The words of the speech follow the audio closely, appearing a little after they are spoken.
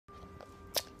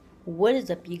What is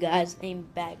up, you guys? I'm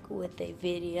back with a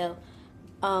video.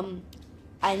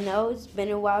 I know it's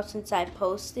been a while since I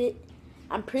posted.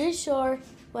 I'm pretty sure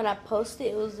when I posted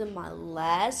it was in my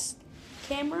last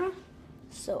camera.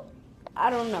 So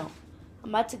I don't know. I'm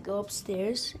about to go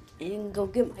upstairs and go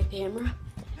get my camera.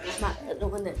 My other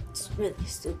one that's really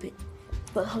stupid.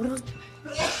 But hold on.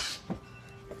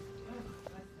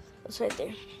 It's right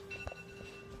there.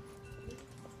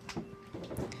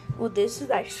 Well, this is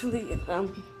actually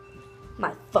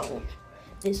my phone.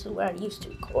 This is where I used to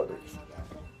record with.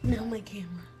 Now my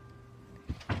camera.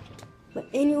 But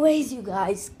anyways, you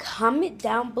guys, comment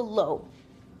down below.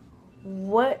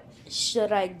 What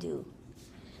should I do?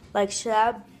 Like, should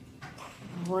I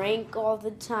prank all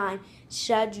the time?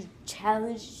 Should I do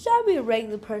challenges? Should I be a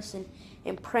regular person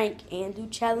and prank and do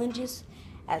challenges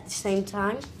at the same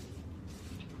time?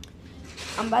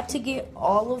 I'm about to get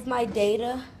all of my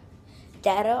data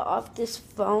off this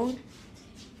phone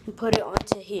and put it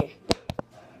onto here.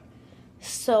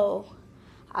 So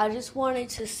I just wanted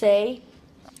to say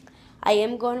I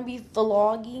am going to be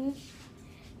vlogging.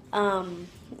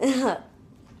 I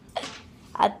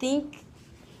think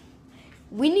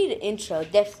we need an intro,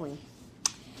 definitely.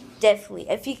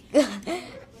 If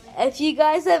you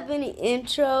guys have any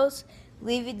intros,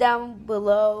 leave it down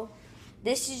below.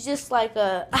 This is just like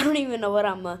I don't even know what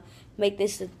I'm gonna make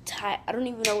this I don't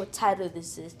even know what title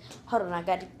this is. Hold on, I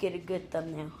gotta get a good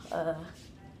thumbnail.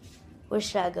 Where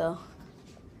should I go?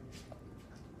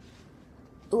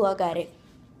 Ooh, I got it.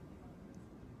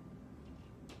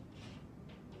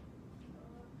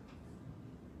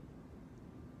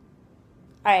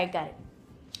 Alright, I got it.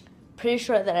 Pretty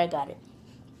sure that I got it.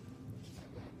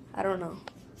 I don't know.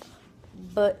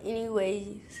 But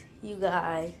anyways, you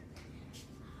guys,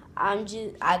 I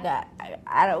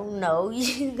don't know,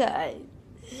 you guys.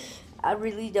 I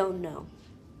really don't know.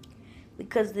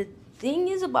 Because the thing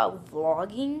is about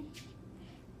vlogging,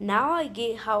 now I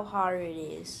get how hard it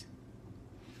is.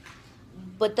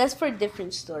 But that's for a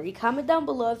different story. Comment down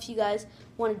below if you guys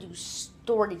want to do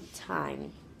story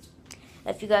time.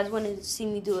 If you guys want to see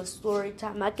me do a story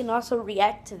time, I can also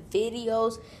react to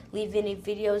videos. Leave any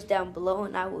videos down below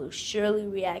and I will surely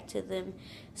react to them.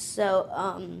 So,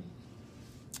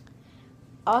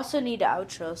 I also need an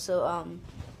outro. So,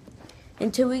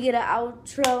 until we get an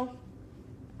outro,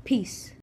 peace.